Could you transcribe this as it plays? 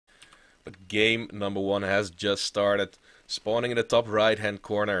But game number 1 has just started. Spawning in the top right hand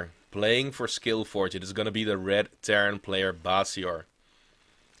corner. Playing for SForge. It is going to be the red Terran player Basior.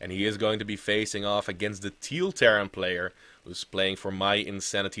 And he is going to be facing off against the teal Terran player, who's playing for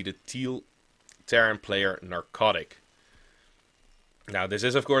mYi, the teal Terran player Narcotic. Now this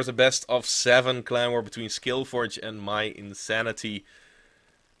is of course a best of 7 clan war between SForge and mYi.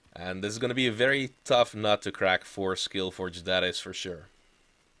 And this is going to be a very tough nut to crack for SForge, that is for sure.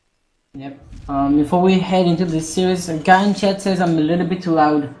 Yep. Before we head into this series, a guy in chat says I'm a little bit too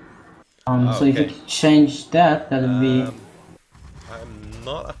loud. So if you could change that, that would be... I'm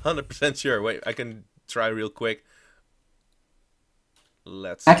not 100% sure. Wait, I can try real quick.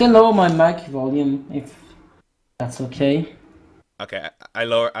 I can lower my mic volume if that's okay. Okay, I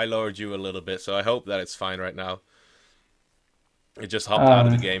lowered you a little bit, so I hope that it's fine right now. It just hopped out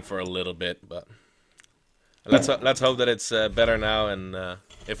of the game for a little bit, but let's hope that it's better now. And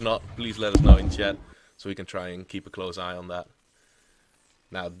if not, please let us know in chat so we can try and keep a close eye on that.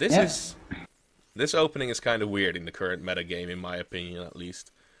 Now this opening is kind of weird in the current meta game, in my opinion at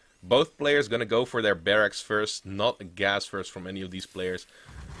least. Both players gonna go for their barracks first, not a gas first from any of these players.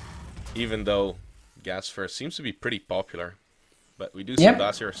 Even though gas first seems to be pretty popular. But we do see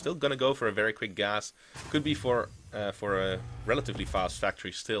Basior still gonna go for a very quick gas. Could be for a relatively fast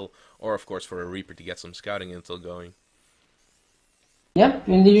factory still, or of course for a Reaper to get some scouting intel going. Yep,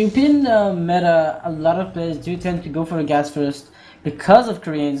 in the European meta, a lot of players do tend to go for a gas first because of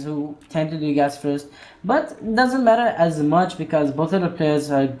Koreans who tend to do gas first. But it doesn't matter as much because both of the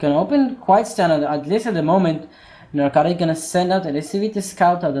players are gonna open quite standard, at least at the moment. Narcotic gonna send out an SCV to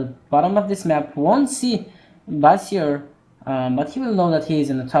scout at the bottom of this map. Won't see Basior, but he will know that he is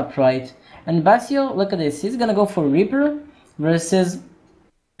in the top right. And Basior, look at this, he's gonna go for Reaper versus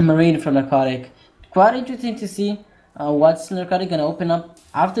Marine from Narcotic. Quite interesting to see what's Narcotic gonna open up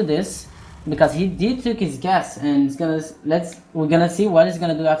after this, because he did took his gas, and it's gonna we're gonna see what he's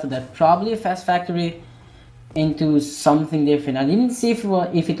gonna do after that. Probably a fast factory into something different. I didn't see if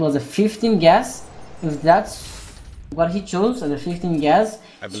it was a 15 gas. If that's what he chose, as a 15 gas,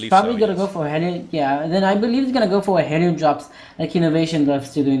 I believe he's probably so, gonna go for helium. Yeah, then I believe he's gonna go for a helium drops, like Innovation loves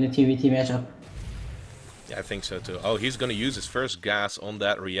to do in the TVT matchup. Yeah, I think so too. Oh, he's gonna use his first gas on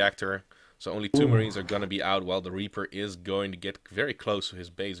that reactor. So only 2 Marines are going to be out, while the Reaper is going to get very close to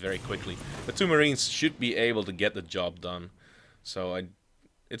his base very quickly. The 2 Marines should be able to get the job done. So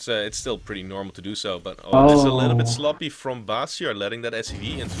it's still pretty normal to do so. But this is a little bit sloppy from Basior, letting that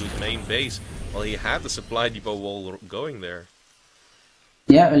SCV into his main base while he had the supply depot wall going there.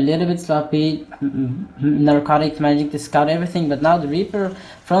 Yeah, a little bit sloppy. Narcotic managing to scout everything, but now the Reaper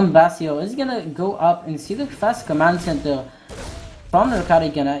from Basior is going to go up and see the fast command center from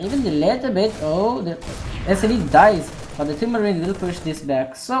Narcotic, and even delay a bit. Oh, the SCV dies, but the 2 Marines will push this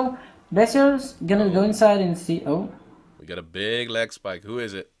back. So Basior's gonna go inside and see. Oh, we got a big leg spike. Who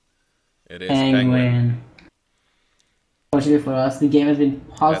is it? It is Penguin. Fortunately for us, the game has been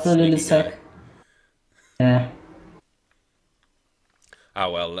paused for a little sec. Yeah. Ah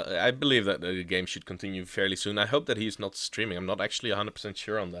well, I believe that the game should continue fairly soon. I hope that he's not streaming. I'm not actually 100%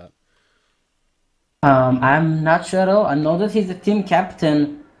 sure on that. I'm not sure at all. I know that he's the team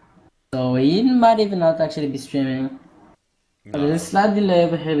captain, so he might even not actually be streaming. No. There's a slight delay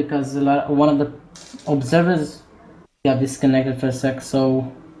over here because one of the observers got disconnected for a sec, so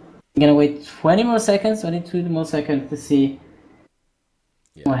I'm gonna wait 20 more seconds, 22 more seconds to see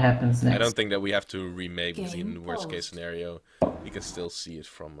what happens next. I don't think that we have to remake because in the worst case scenario, you can still see it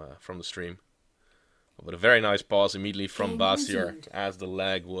from the stream. But a very nice pause immediately from Basior as the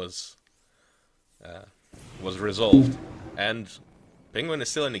lag was resolved, and Penguin is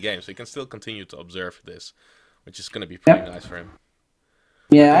still in the game, so he can still continue to observe this, which is going to be pretty nice for him.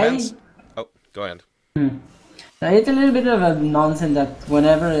 Yeah, oh, go ahead. It's a little bit of a nonsense that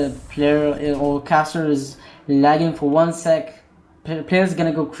whenever a player or caster is lagging for 1 sec, players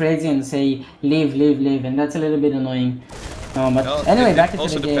gonna go crazy and say leave, and that's a little bit annoying. But anyway, back into the game.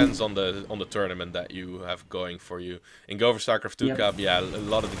 It also depends on the tournament that you have going for you. In Go for Starcraft 2 Cup, yeah, a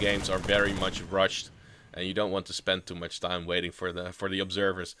lot of the games are very much rushed, and you don't want to spend too much time waiting for the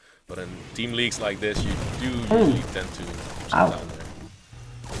observers. But in team leagues like this, you do usually tend to sit down there.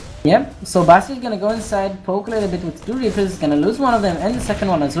 Yep. So Basior is gonna go inside, poke a little bit with 2 Reapers, gonna lose one of them and the second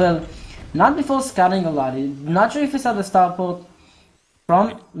one as well. Not before scouting a lot. Not sure if he saw the starport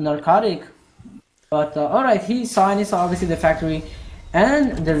from Narcotic. But alright, he saw obviously the factory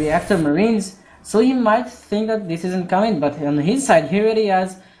and the reactor Marines, so he might think that this isn't coming, but on his side he already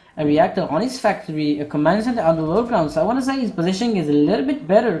has a reactor on his factory, a command center on the low ground, so I want to say his positioning is a little bit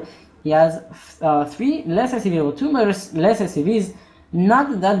better. He has 3 less SCVs or 2 less SCVs,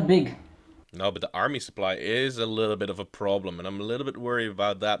 not that big No, but the army supply is a little bit of a problem, and I'm a little bit worried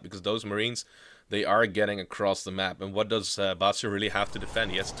about that because those Marines, they are getting across the map. And what does Basio really have to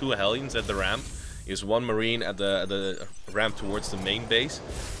defend? He has 2 Hellions at the ramp. He has 1 Marine at the ramp towards the main base.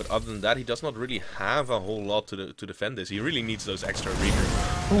 But other than that, he does not really have a whole lot to defend this. He really needs those extra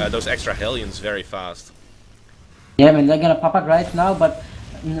Reapers, those extra Hellions very fast. Yeah, I mean, they're gonna pop up right now, but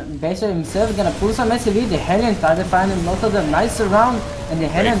Basio himself is gonna pull some SCV. The Hellions target finding most of them nice around, and the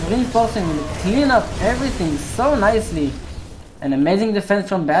Hellions reinforcing will clean up everything so nicely. An amazing defense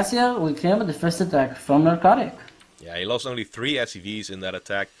from Basio will clean up the first attack from Narcotic. Yeah, he lost only 3 SCVs in that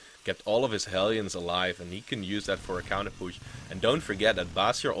attack, kept all of his Hellions alive, and he can use that for a counter push. And don't forget that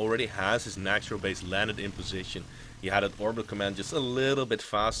Basio already has his natural base landed in position. He had an orbital command just a little bit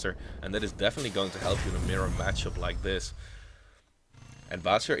faster, and that is definitely going to help you in a mirror matchup like this. And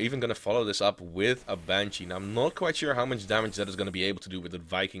Basio even going to follow this up with a Banshee. Now, I'm not quite sure how much damage that is going to be able to do with the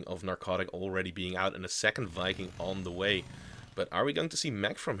Viking of Narcotic already being out and a second Viking on the way. But are we going to see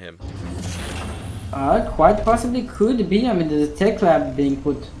mech from him? Quite possibly could be. I mean, there's a tech lab being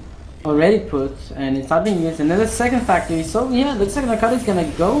already put, and it's not being used. And there's a second factory. So yeah, looks like Narcotic's gonna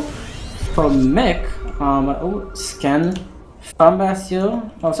go for mech. Scan from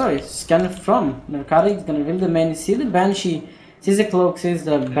Basio. Oh, sorry, scan from Narcotic. Gonna reveal the main. See the Banshee. Sees the cloak. Sees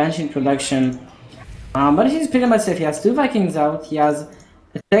the Banshee introduction. But he's pretty much safe. He has 2 Vikings out. He has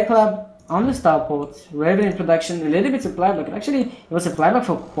a tech lab on the starport. Raven in production. A little bit supply block. Actually, it was supply block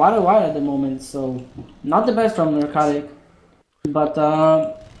for quite a while at the moment. So not the best from Narcotic. But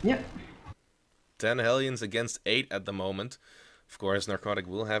yeah. 10 Hellions against 8 at the moment. Of course, Narcotic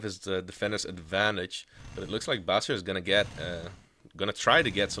will have his defender's advantage, but it looks like Basio is gonna try to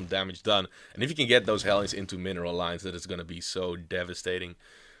get some damage done. And if you can get those Hellions into mineral lines, that is gonna be so devastating.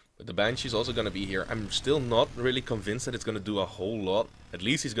 But the Banshee is also gonna be here. I'm still not really convinced that it's gonna do a whole lot. At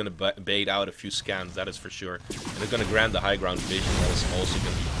least he's gonna bait out a few scans, that is for sure. And it's gonna grant the high ground vision. That is also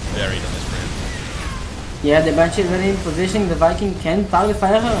gonna be very nice for him. Yeah, the Banshee is ready in position. The Viking can target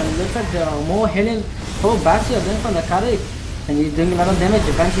fire her, and it looks like there are more Hellions for Basio than for Narcotic. And he's doing a lot of damage.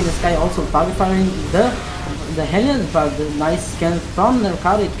 The Banshee in the sky also target firing the Hellions, but the nice scan from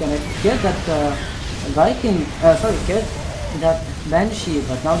Narcotic gonna get that get that Banshee,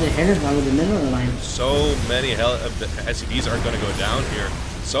 but now the Hellions are with the mineral line. So many SCVs are gonna go down here.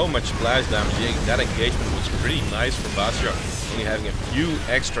 So much splash damage. That engagement was pretty nice for Basio. Only having a few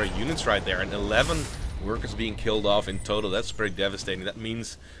extra units right there, and 11 workers being killed off in total. That's pretty devastating. That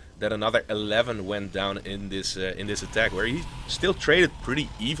means that another 11 went down in this attack, where he still traded pretty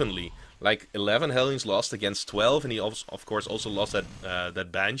evenly. Like 11 Hellions lost against 12, and he also, of course, also lost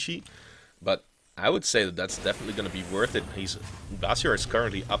that Banshee. But I would say that that's definitely going to be worth it. Basio is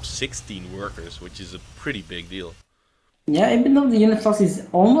currently up 16 workers, which is a pretty big deal. Yeah, even though the unit loss is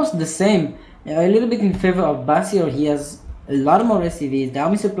almost the same, a little bit in favor of Basio, he has a lot more SCVs. The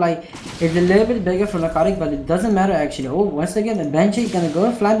army supply is a little bit bigger for Narcotic, but it doesn't matter actually. Oh, once again, the Banshee is gonna go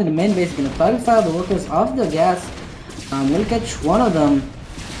and fly to the main base, gonna clarify the workers off the gas. We'll catch one of them.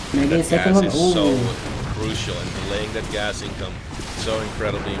 Maybe a second one. Gas is so crucial, and delaying that gas income so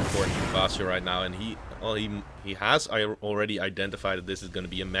incredibly important for Basio right now. And he has already identified that this is going to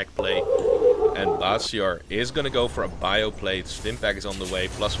be a mech play, and Basio is going to go for a bio play. Stimpack is on the way,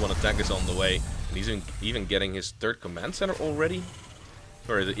 +1 attack is on the way. And he's even getting his 3rd command center already?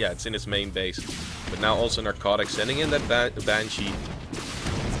 Or is it? Yeah, it's in his main base. But now also Narcotic sending in that Banshee.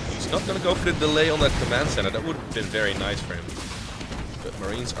 He's not going to go for the delay on that command center. That would have been very nice for him. But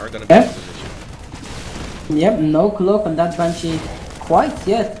Marines are going to be in position. Yep, no cloak on that Banshee quite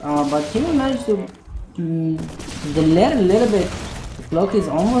yet. But he will manage to delay a little bit. The cloak is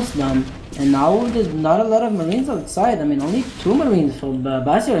almost done. And now there's not a lot of Marines outside. I mean, only 2 Marines for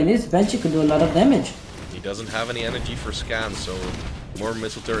Basio, and this Banshee could do a lot of damage. He doesn't have any energy for scans, so more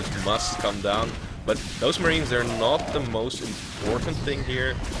missile turrets must come down. But those Marines, they're not the most important thing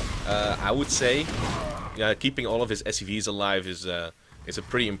here. I would say keeping all of his SCVs alive is a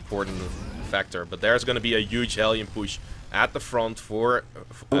pretty important factor. But there's going to be a huge Hellion push at the front for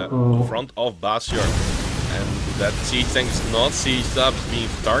front of Basio. And that siege tank is not sieged up, it's being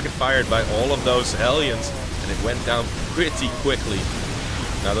target fired by all of those Hellions, and it went down pretty quickly.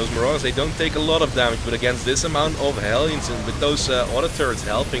 Now those Marauders, they don't take a lot of damage, but against this amount of Hellions and with those auto turrets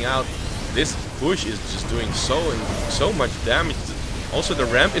helping out, this push is just doing so much damage. Also the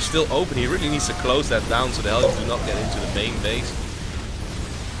ramp is still open, he really needs to close that down so the Hellions do not get into the main base.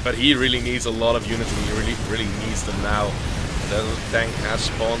 But he really needs a lot of units, and he really needs them now. The tank has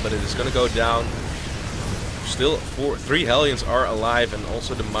spawned, but it is going to go down. Still, 3 Hellions are alive, and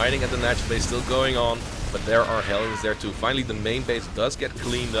also the mining at the natural base still going on, but there are Hellions there too. Finally, the main base does get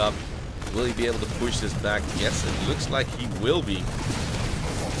cleaned up, Will he be able to push this back? Yes, it looks like he will be.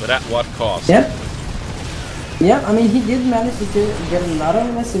 But at what cost? Yep. Yeah, I mean, he did manage to get a lot of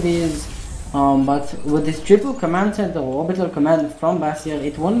SCVs, but with this triple command center or orbital command from Basir,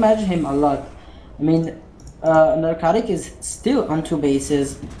 it won't matter him a lot. I mean, Narcotic is still on 2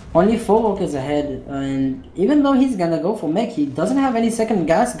 bases, only 4 walkers ahead, and even though he's gonna go for mech, he doesn't have any second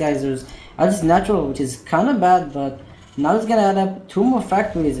gas geysers, as natural, which is kinda bad, but now he's gonna add up 2 more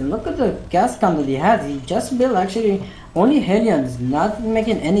factories, and look at the gas count that he has. He just built actually only Hellions, not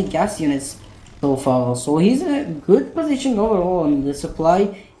making any gas units so far, so he's in a good position overall, and the supply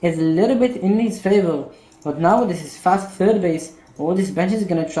is a little bit in his favor, but now this is fast 3rd base. All this bench is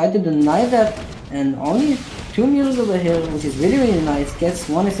gonna try to deny that, and only 2 mules over here, which is really nice. Gets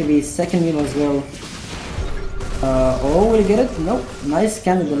 1 SCV, 2nd mule as well. Oh, will he get it? Nope. Nice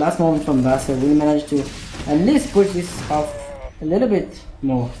scan at the last moment from Basser. We managed to at least push this off a little bit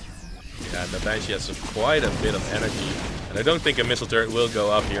more. Yeah, the Banshee has quite a bit of energy, and I don't think a missile turret will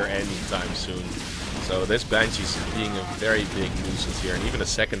go up here anytime soon. So this Banshee's being a very big nuisance here, and even a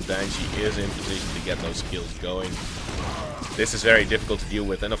second Banshee is in position to get those kills going. This is very difficult to deal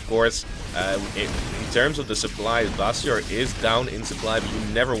with, and of course, in terms of the supply, Basir is down in supply, but you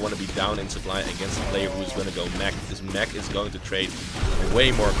never want to be down in supply against a player who's going to go mech, because mech is going to trade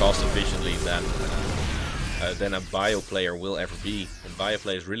way more cost efficiently than a bio player will ever be, and bio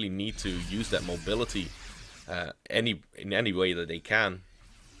players really need to use that mobility in any way that they can.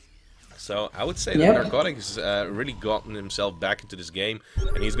 So I would say that Narcotic has really gotten himself back into this game,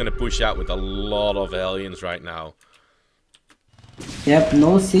 and he's going to push out with a lot of Hellions right now. Yep,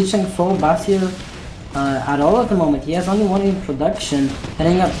 no siege tank for Basir at all at the moment. He has only 1 in production,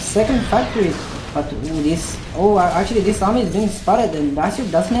 heading up 2nd factory. But this, actually this army is being spotted, and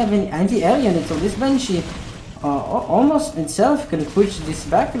Basir doesn't have any anti-air units, so this Banshee almost itself can push this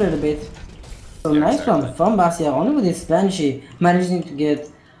back a little bit. So yeah, nice one from Basir, only with this Banshee managing to get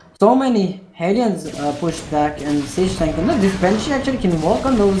so many Hellions pushed back and siege tank. And look, this Banshee actually can walk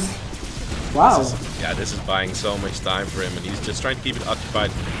on those. Wow. This is buying so much time for him, and he's just trying to keep it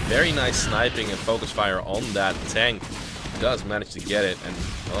occupied. Very nice sniping and focus fire on that tank. He does manage to get it, and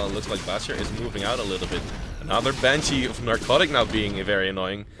well, it looks like Basir is moving out a little bit. Another Banshee of Narcotic now being very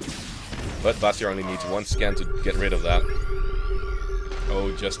annoying. But Basir only needs 1 scan to get rid of that.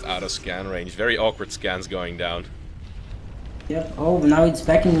 Oh, just out of scan range. Very awkward scans going down. Yep, oh, now it's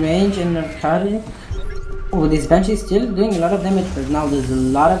back in range, and Narcotic. Oh, this Banshee is still doing a lot of damage, but now there's a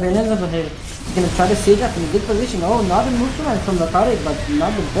lot of aliens over here. He's gonna try to siege up in a good position. Oh, not a move from Narcotic, but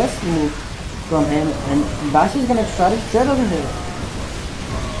not the best move from him. And Banshee is gonna try to tread over here.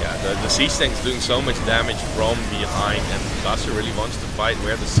 Yeah, the siege tank is doing so much damage from behind, and Basir really wants to fight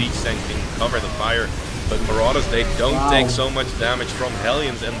where the siege tank can cover the fire. But Marauders, they don't take so much damage from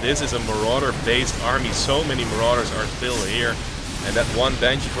Hellions, and this is a Marauder-based army. So many Marauders are still here. And that 1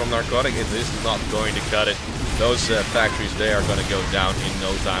 Banshee from Narcotic, it is not going to cut it. Those factories, they are going to go down in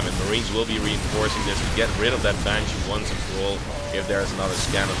no time. And Marines will be reinforcing this to get rid of that Banshee once and for all if there is another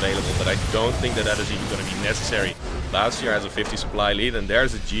scan available. But I don't think that is even going to be necessary. Basir has a 50 supply lead, and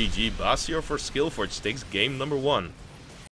there's a GG. Basir for SForge takes game number 1.